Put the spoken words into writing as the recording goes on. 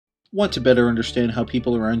Want to better understand how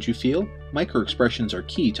people around you feel? Microexpressions are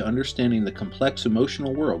key to understanding the complex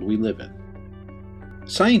emotional world we live in.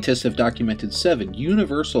 Scientists have documented 7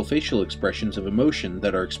 universal facial expressions of emotion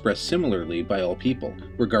that are expressed similarly by all people,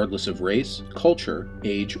 regardless of race, culture,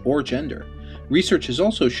 age, or gender. Research has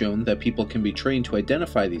also shown that people can be trained to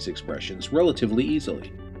identify these expressions relatively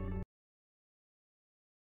easily.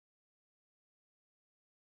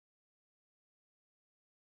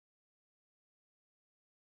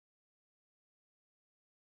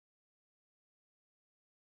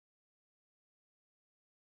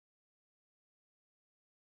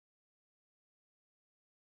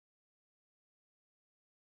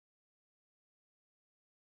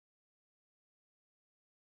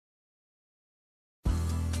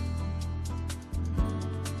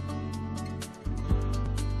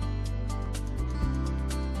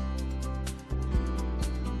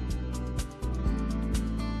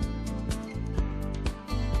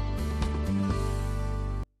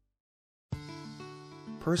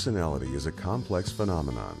 Personality is a complex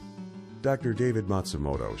phenomenon. Dr. David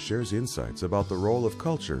Matsumoto shares insights about the role of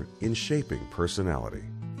culture in shaping personality.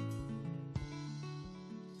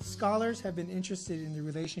 Scholars have been interested in the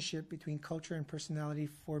relationship between culture and personality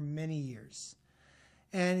for many years.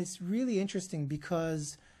 And it's really interesting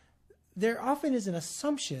because there often is an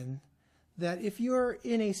assumption that if you're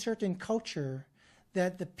in a certain culture,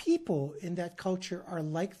 that the people in that culture are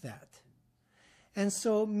like that. And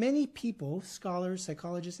so many people, scholars,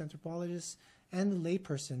 psychologists, anthropologists, and the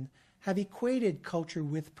layperson, have equated culture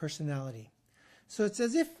with personality. So it's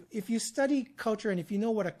as if you study culture and if you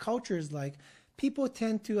know what a culture is like, people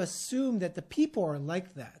tend to assume that the people are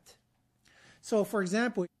like that. So for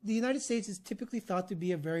example, the United States is typically thought to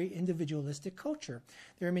be a very individualistic culture.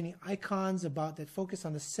 There are many icons about that focus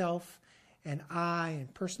on the self and I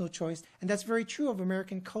and personal choice, and that's very true of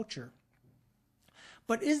American culture.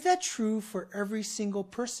 But is that true for every single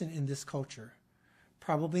person in this culture?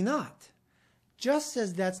 Probably not. Just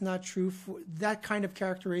as that's not true for that kind of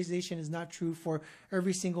characterization is not true for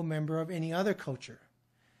every single member of any other culture.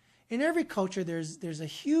 In every culture, there's a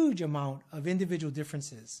huge amount of individual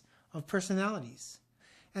differences, of personalities.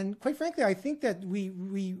 And quite frankly, I think that we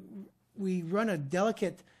run a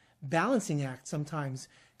delicate balancing act sometimes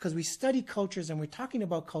because we study cultures and we're talking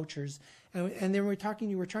about cultures and then we're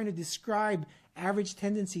trying to describe average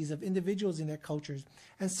tendencies of individuals in their cultures.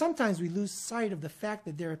 And sometimes we lose sight of the fact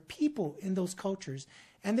that there are people in those cultures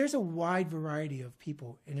and there's a wide variety of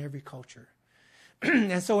people in every culture.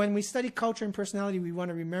 And so when we study culture and personality, we want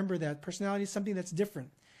to remember that personality is something that's different.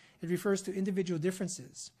 It refers to individual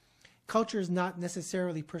differences. Culture is not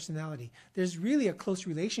necessarily personality. There's really a close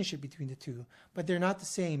relationship between the two, but they're not the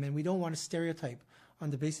same, and we don't want to stereotype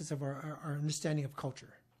on the basis of our understanding of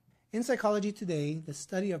culture. In psychology today, the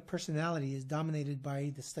study of personality is dominated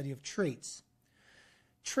by the study of traits.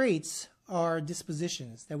 Traits are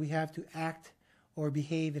dispositions that we have to act or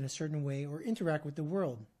behave in a certain way or interact with the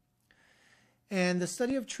world. And the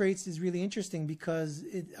study of traits is really interesting because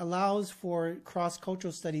it allows for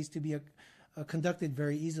cross-cultural studies to be conducted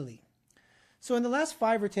very easily. So in the last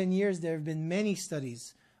 5 or 10 years, there have been many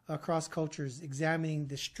studies across cultures examining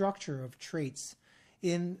the structure of traits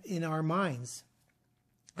in our minds.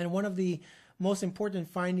 And one of the most important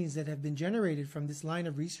findings that have been generated from this line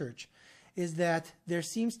of research is that there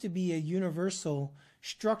seems to be a universal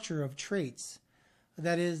structure of traits.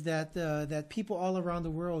 That is that people all around the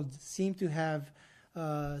world seem to have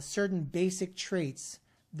certain basic traits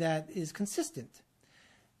that is consistent.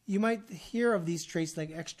 You might hear of these traits like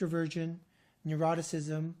extroversion,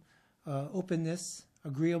 neuroticism, openness,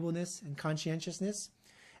 agreeableness, and conscientiousness.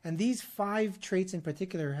 And these 5 traits in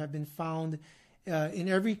particular have been found in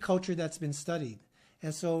every culture that's been studied.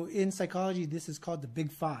 And so in psychology, this is called the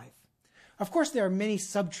Big 5. Of course, there are many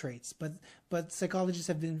sub-traits, but psychologists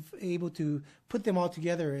have been able to put them all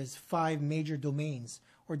together as 5 major domains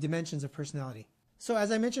or dimensions of personality. So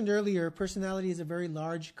as I mentioned earlier, personality is a very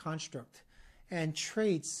large construct, and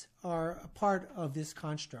traits are a part of this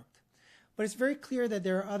construct. But it's very clear that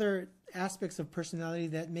there are other aspects of personality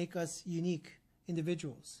that make us unique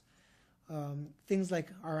individuals. Things like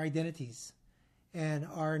our identities and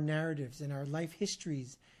our narratives and our life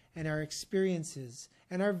histories and our experiences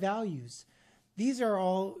and our values. These are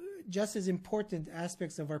all just as important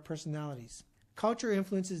aspects of our personalities. Culture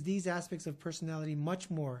influences these aspects of personality much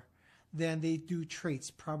more than they do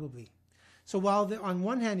traits, probably. So while on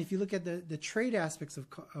one hand, if you look at the trait aspects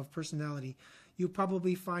of personality, you'll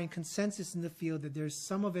probably find consensus in the field that there's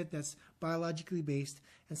some of it that's biologically based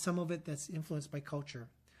and some of it that's influenced by culture.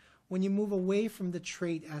 when you move away from the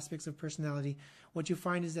trait aspects of personality, what you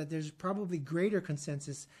find is that there's probably greater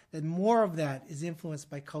consensus that more of that is influenced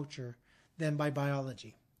by culture than by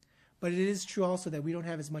biology. But it is true also that we don't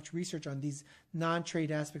have as much research on these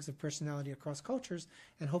non-trait aspects of personality across cultures,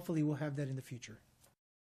 and hopefully we'll have that in the future.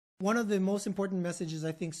 One of the most important messages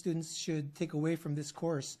I think students should take away from this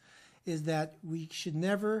course is that we should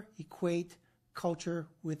never equate culture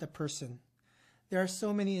with a person. There are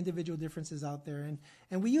so many individual differences out there,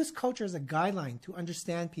 and we use culture as a guideline to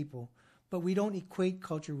understand people, but we don't equate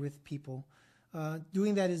culture with people.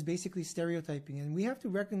 Doing that is basically stereotyping, and we have to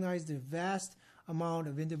recognize the vast amount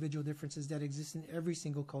of individual differences that exist in every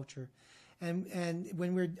single culture. And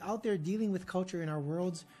when we're out there dealing with culture in our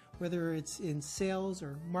worlds, whether it's in sales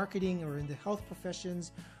or marketing or in the health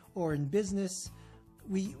professions or in business,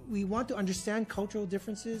 we want to understand cultural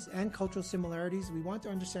differences and cultural similarities. We want to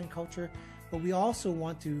understand culture, but we also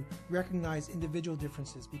want to recognize individual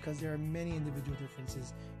differences because there are many individual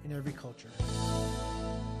differences in every culture.